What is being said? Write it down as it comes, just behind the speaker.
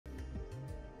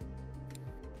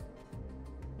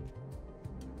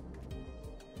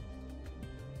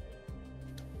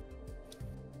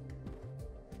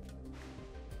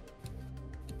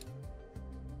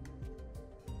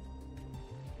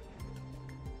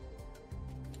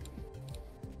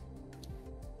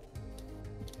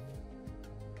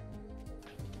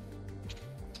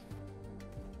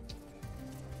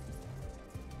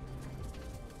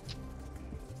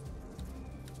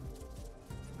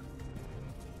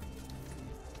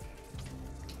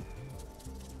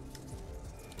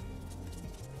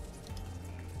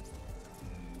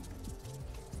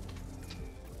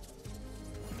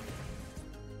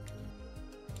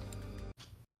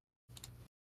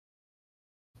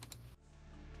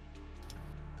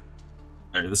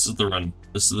Alright, this is the run.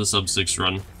 This is the sub 6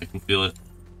 run. I can feel it.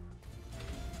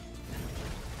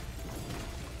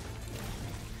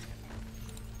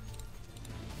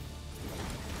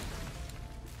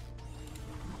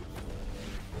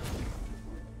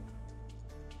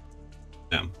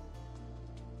 Damn.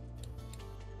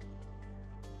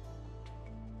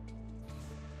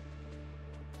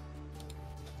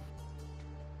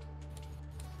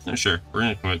 Yeah, sure. We're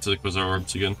gonna commit to the Quasar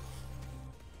Orbs again.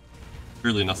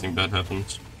 Really nothing bad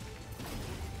happens.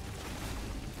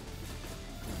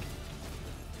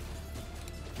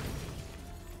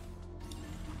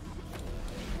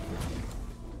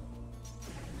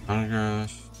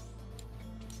 Photograph.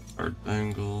 Hard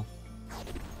angle.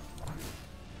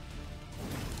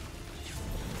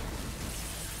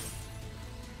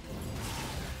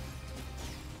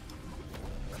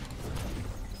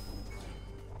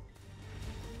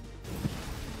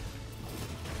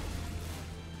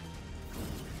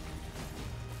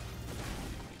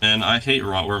 And I hate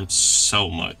Rotworm so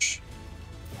much.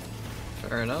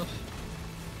 Fair enough.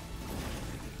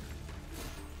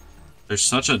 They're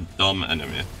such a dumb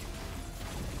enemy.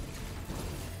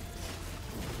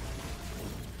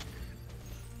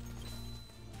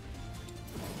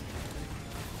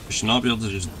 You should not be able to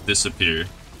just disappear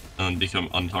and become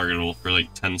untargetable for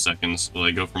like 10 seconds while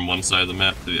I go from one side of the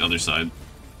map to the other side.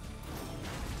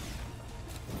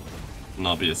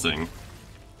 Not be a thing.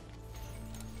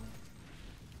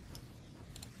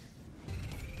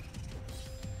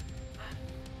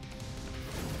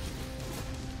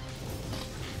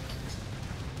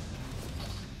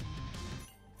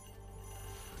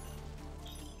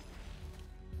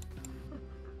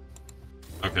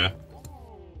 Okay.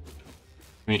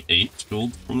 Give me 8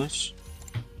 gold from this.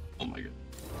 Oh my god.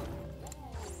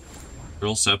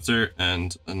 Pearl Scepter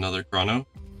and another Chrono.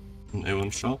 An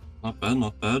A1 shop. Not bad,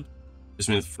 not bad. Gives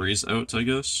me the freeze out, I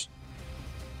guess.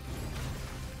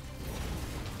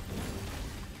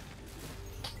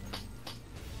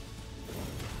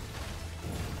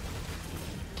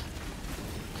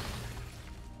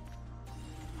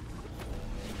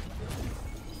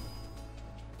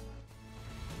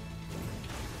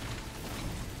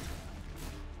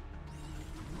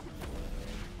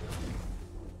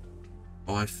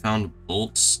 Oh, I found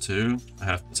bolts too. I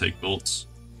have to take bolts.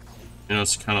 You know,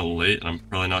 it's kind of late, and I'm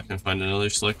probably not going to find another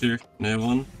selector in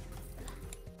A1.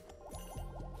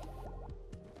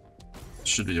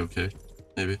 Should be okay,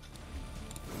 maybe.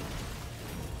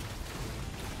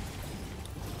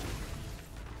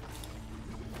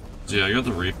 So yeah, I got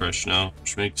the refresh now,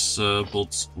 which makes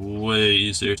bolts way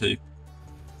easier to take.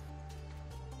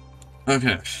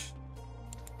 Okay.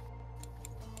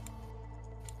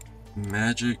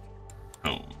 Magic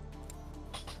Home.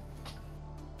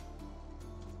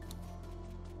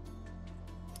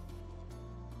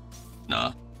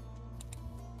 Nah.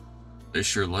 They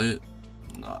sure light?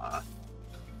 Nah.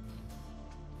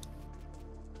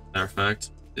 Matter of fact,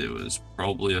 it was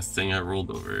probably a thing I rolled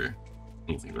over.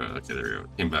 Think about it. Okay, there we go.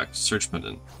 Came back. Search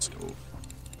pendant. Let's go.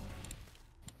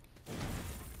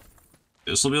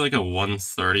 This will be like a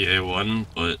 130 A1,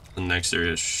 but the next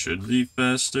area should be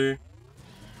faster.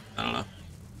 I don't know.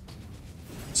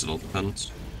 It all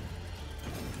depends.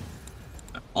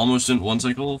 Almost in one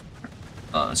cycle.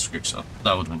 Screw up.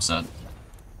 That would have been sad.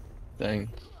 Dang.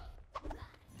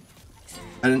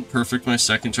 I didn't perfect my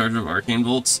second charge of Arcane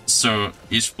Bolts, so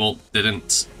each bolt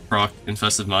didn't proc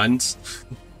Infested Minds.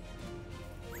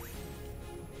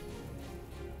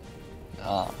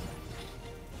 Ah.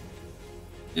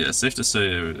 Yeah, safe to say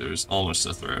it was almost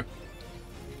a throw.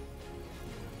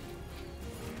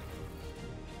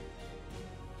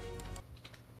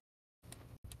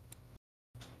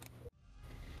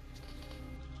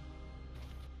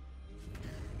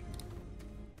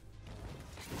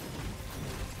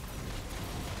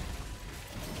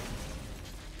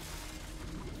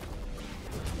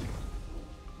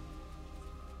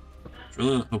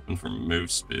 Really hoping for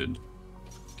move speed.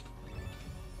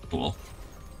 Well,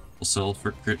 we'll sell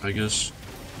for crit, I guess.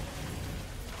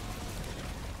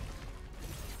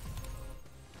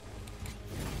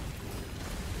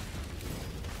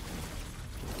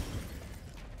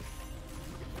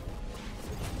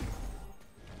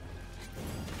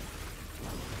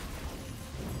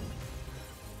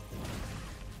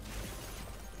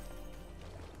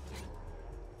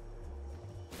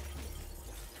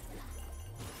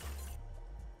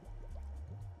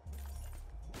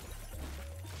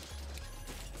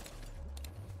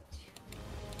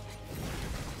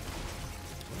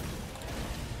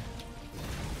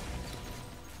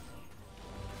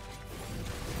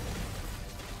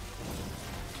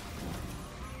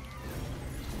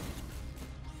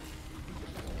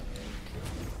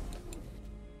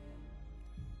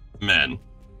 Man,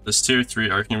 this tier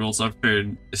 3 Arcane Bolts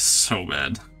upgrade is so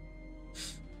bad.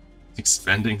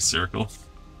 Expanding circle.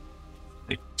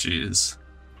 Like, jeez.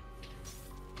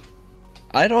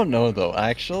 I don't know though,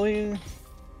 actually.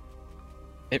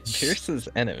 It pierces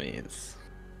enemies.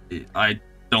 I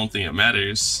don't think it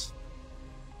matters.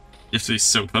 You have to be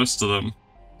so close to them.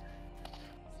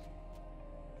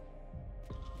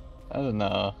 I don't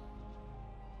know.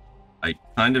 I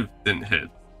kind of didn't hit.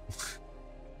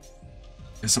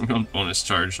 Guess I'm going bonus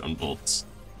charge on bolts.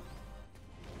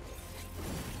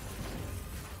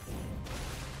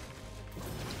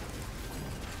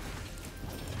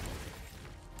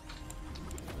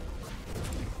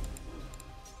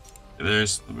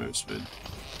 There's the move speed.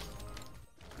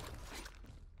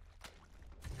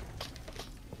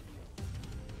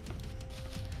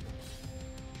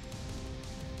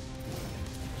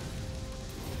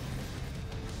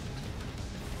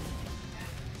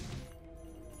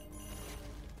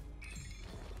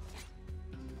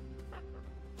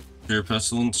 Pure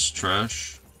Pestilence,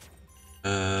 trash.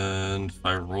 And if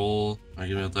I roll, I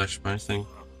give me the extra point thing.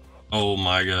 Oh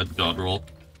my god, God roll.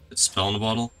 It's spell in the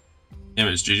bottle. Damn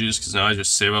it, it's GG's because now I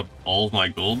just save up all of my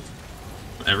gold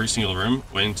from every single room,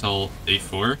 wait until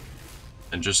A4,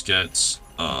 and just get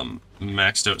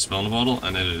maxed out spell in the bottle,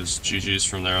 and it is GG's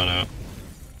from there on out.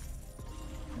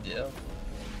 Yeah.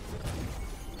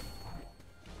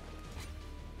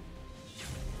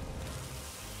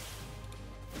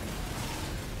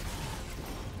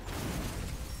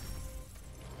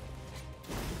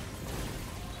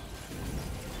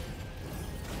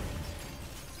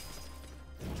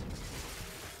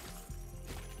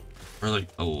 We're like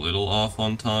a little off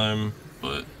on time,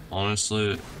 but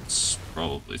honestly, it's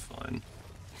probably fine.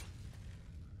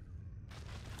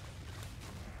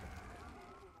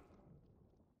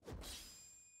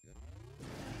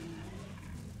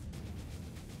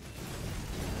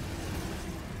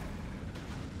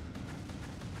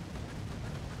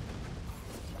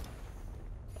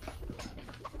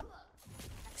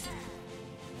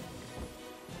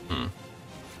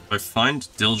 If I find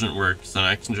diligent work, then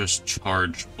I can just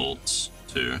charge bolts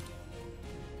too.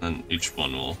 Then each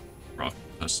one will rock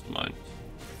test mine.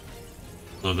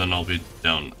 So then I'll be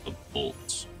down a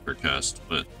bolt per cast,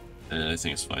 but I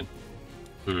think it's fine.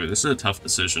 Ooh, this is a tough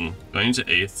decision. Do I need to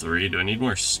A3? Do I need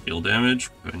more skill damage?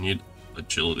 Or do I need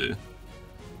agility? I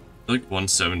feel like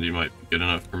 170 might be good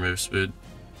enough for move speed.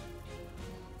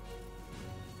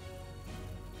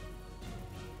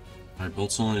 My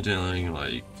bolt's only dealing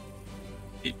like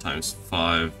 8 times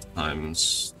 5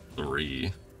 times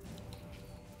 3.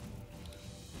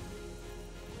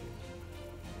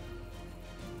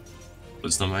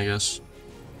 Wisdom, I guess.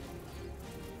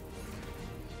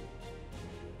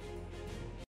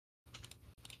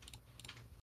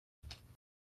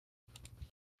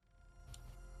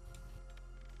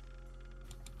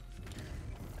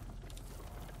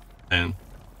 And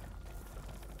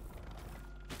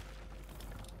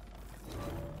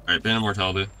alright, Bane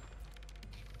Immortality.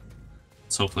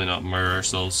 Let's hopefully not murder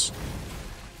ourselves.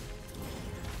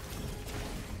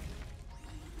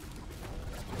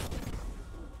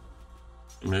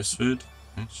 Miss food.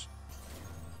 Nice.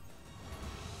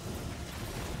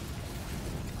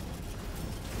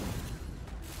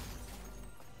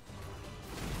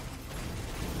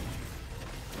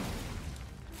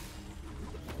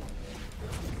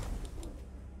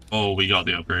 Oh, we got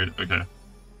the upgrade. Okay.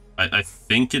 I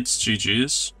think it's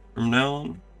GG's from now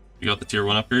on. We got the tier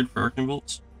 1 upgrade for Arcane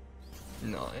Bolts.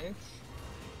 Nice.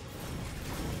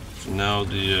 So now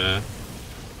the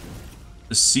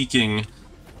seeking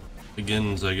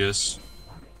begins, I guess.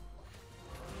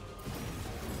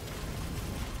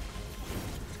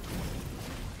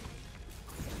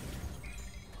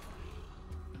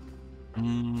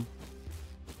 I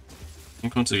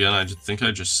think once again, I think I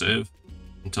just save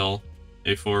until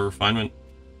A4 refinement.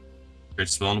 Great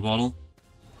spell in the bottle.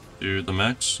 Do the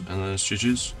max, and then it's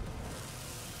GG's.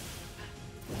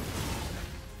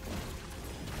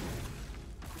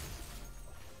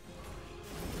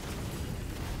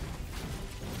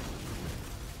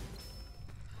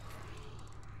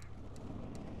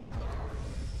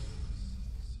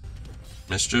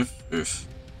 Mischief? Oof.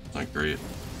 Not great.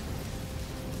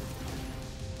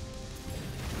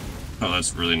 Oh,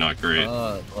 that's really not great.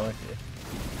 Lucky.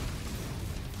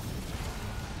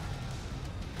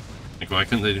 Like, why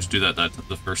couldn't they just do that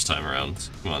the first time around?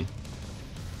 Come on.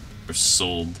 They're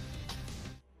sold.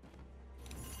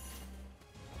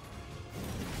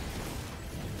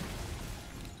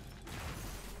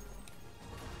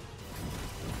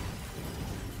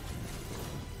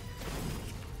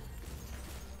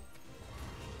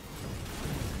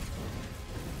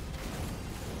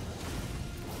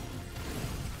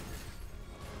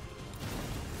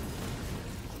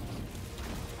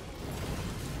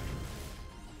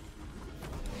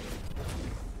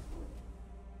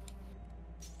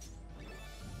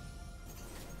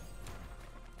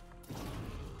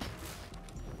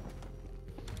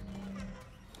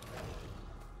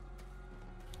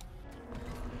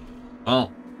 Well,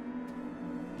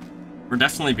 we're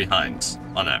definitely behind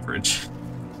on average.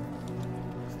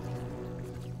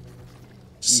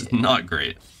 It's not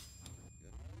great.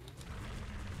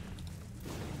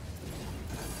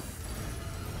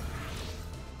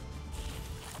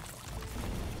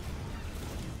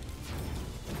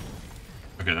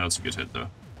 Okay, that was a good hit though.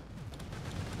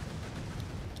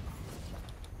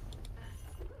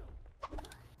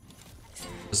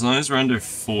 As long as we're under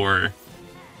 4,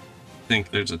 I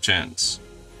think there's a chance.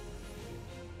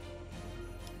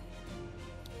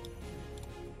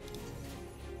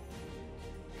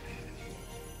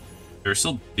 They're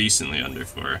still decently under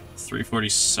 4.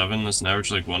 347 is an average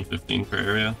like 115 per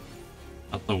area.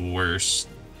 Not the worst.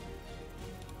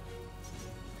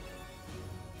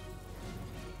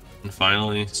 And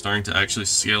finally, starting to actually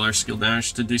scale our skill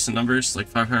damage to decent numbers, like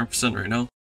 500% right now.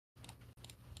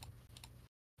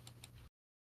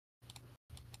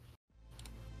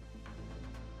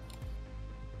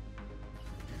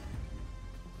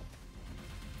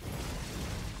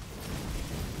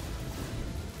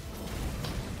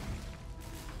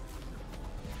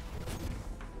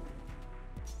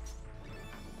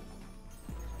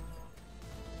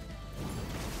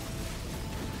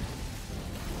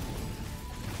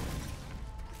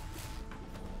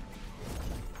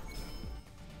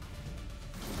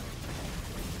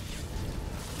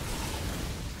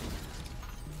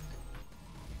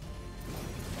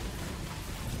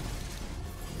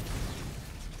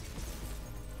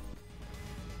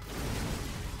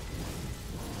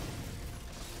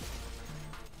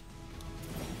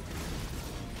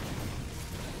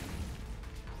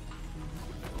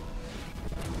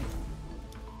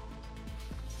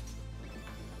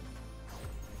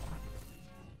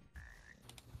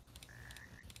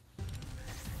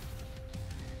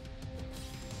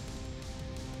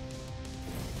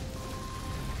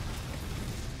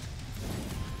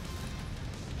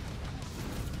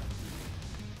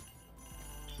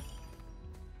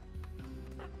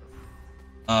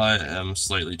 I am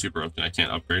slightly too broken. I can't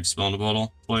upgrade spell in a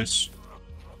bottle twice.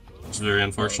 It's very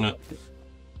unfortunate.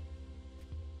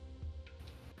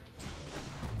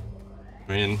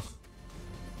 I mean,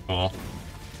 well,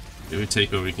 we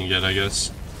take what we can get, I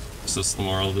guess. That's the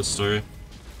moral of this story.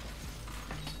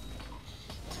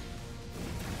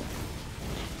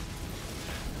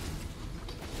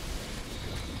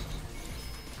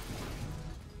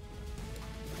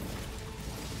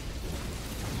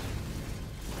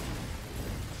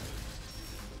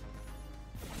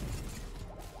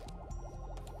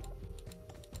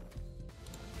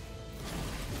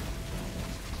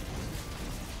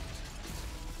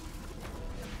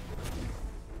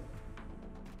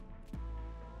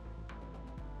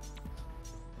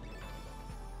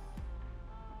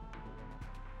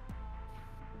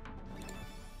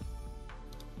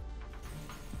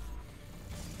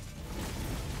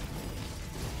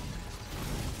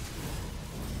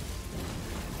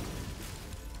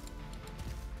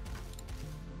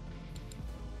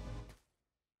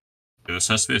 This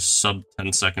has to be a sub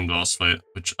 10-second boss fight,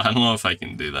 which I don't know if I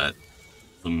can do that.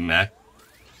 The mech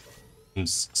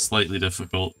is slightly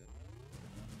difficult.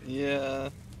 Yeah.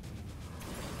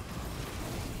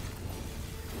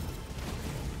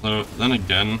 So then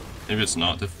again, maybe it's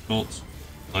not difficult,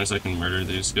 as long as I can murder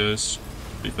these guys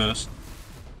pretty fast.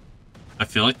 I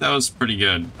feel like that was pretty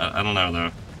good. I don't know though. I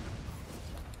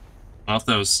don't know if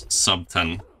that was sub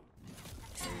 10.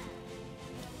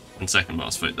 And second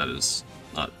boss fight, that is.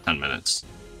 Not 10 minutes.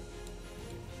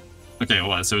 Okay,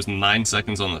 what? So it was 9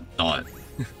 seconds on the dot.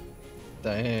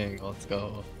 Dang, let's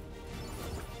go.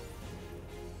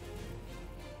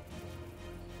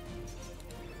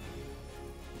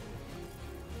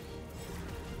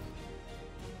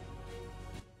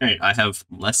 Hey, I have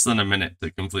less than a minute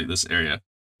to complete this area,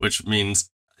 which means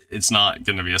it's not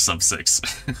going to be a sub 6.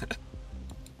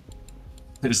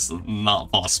 It's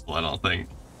not possible, I don't think.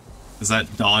 Because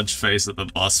that dodge phase of the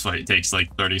boss fight takes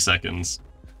like 30 seconds.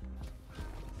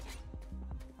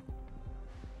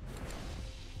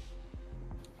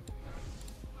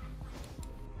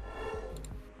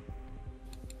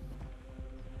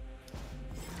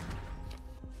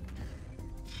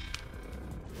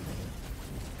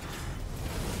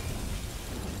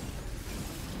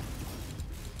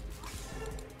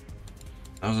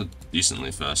 That was a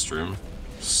decently fast room.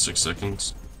 6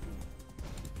 seconds.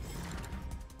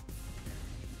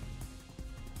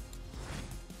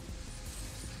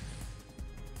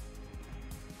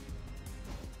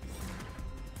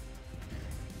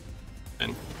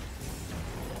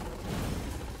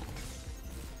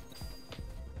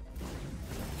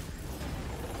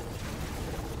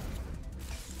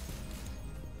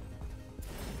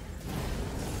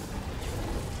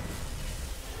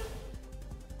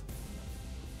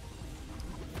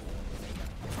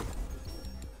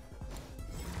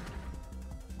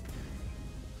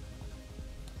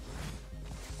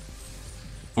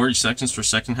 40 seconds for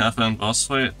second half end boss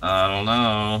fight? I don't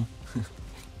know.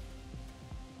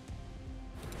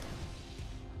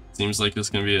 Seems like it's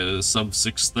gonna be a sub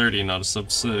 6:30, not a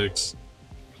sub 6.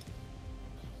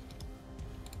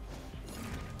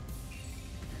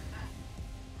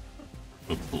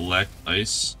 Black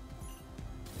ice.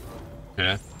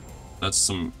 Okay, that's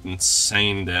some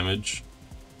insane damage.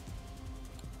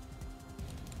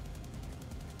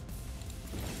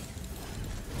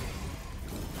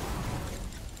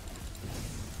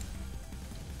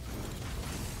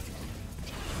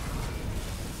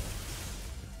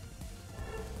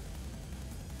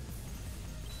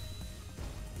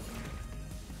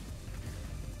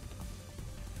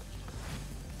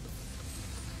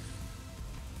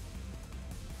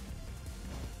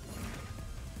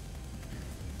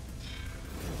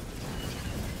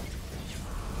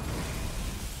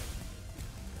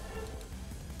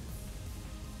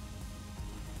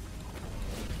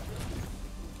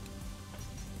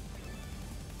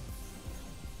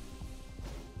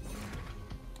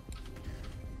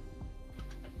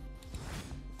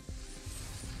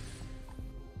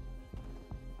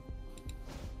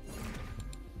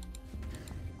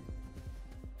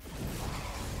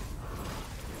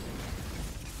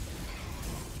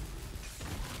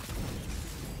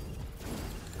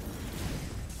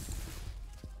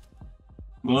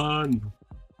 Come on.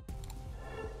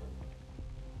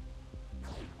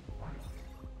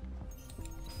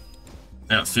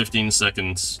 Yeah, 15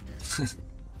 seconds.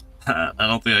 I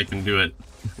don't think I can do it.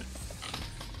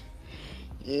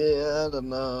 Yeah, I don't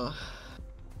know.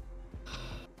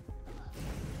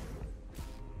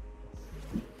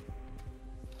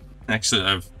 Actually,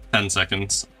 I have 10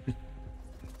 seconds.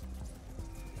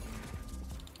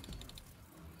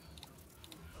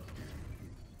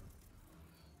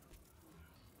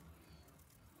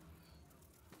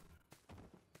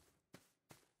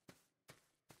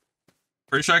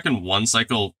 Pretty sure I can one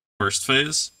cycle first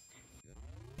phase,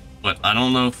 but I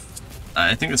don't know if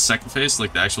I think the second phase,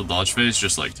 like the actual dodge phase,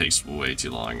 just like takes way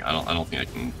too long. I don't think I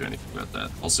can do anything about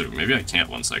that. Also, maybe I can't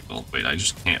one cycle. Wait, I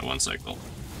just can't one cycle.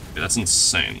 Okay, that's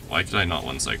insane. Why could I not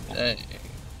one cycle? Dang.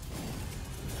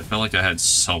 I felt like I had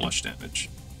so much damage.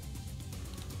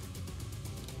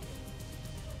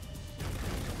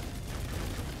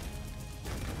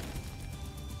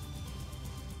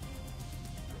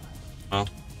 Well,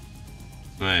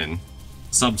 man,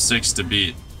 sub 6 to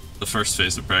beat the first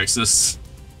phase of Praxis.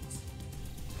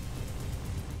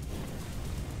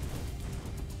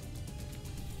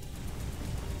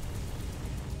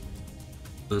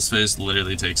 This phase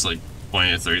literally takes like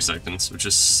 20 to 30 seconds, which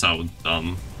is so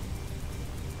dumb.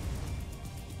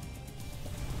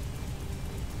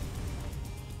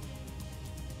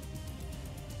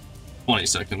 "20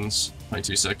 seconds,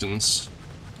 22 seconds.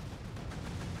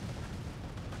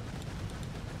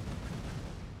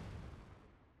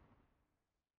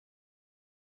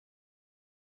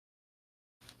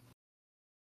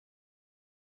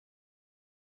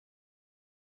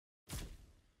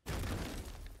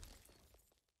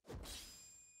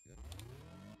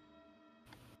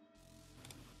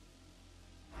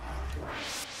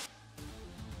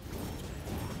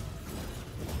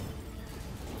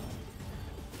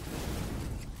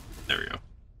 There we go.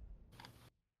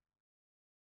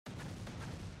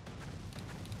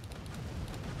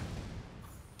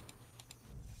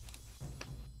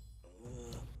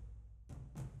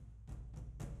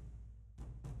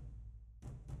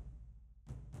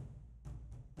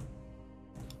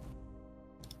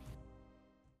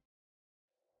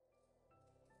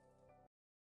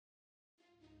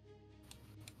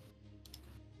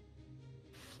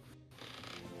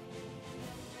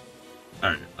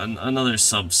 Alright, another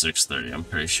sub 6:30, I'm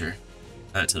pretty sure.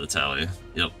 Add to the tally.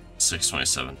 Yep,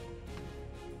 6:27.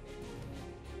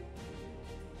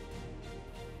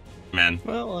 Man,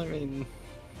 Well, I mean,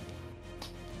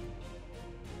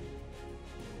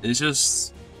 it's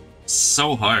just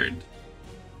so hard.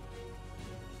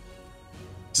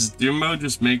 Doom mode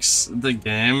just makes the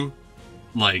game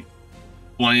like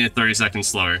 20 to 30 seconds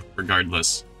slower,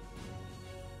 regardless.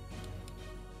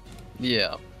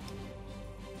 yeah.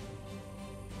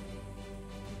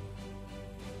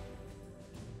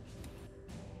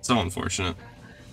 So unfortunate.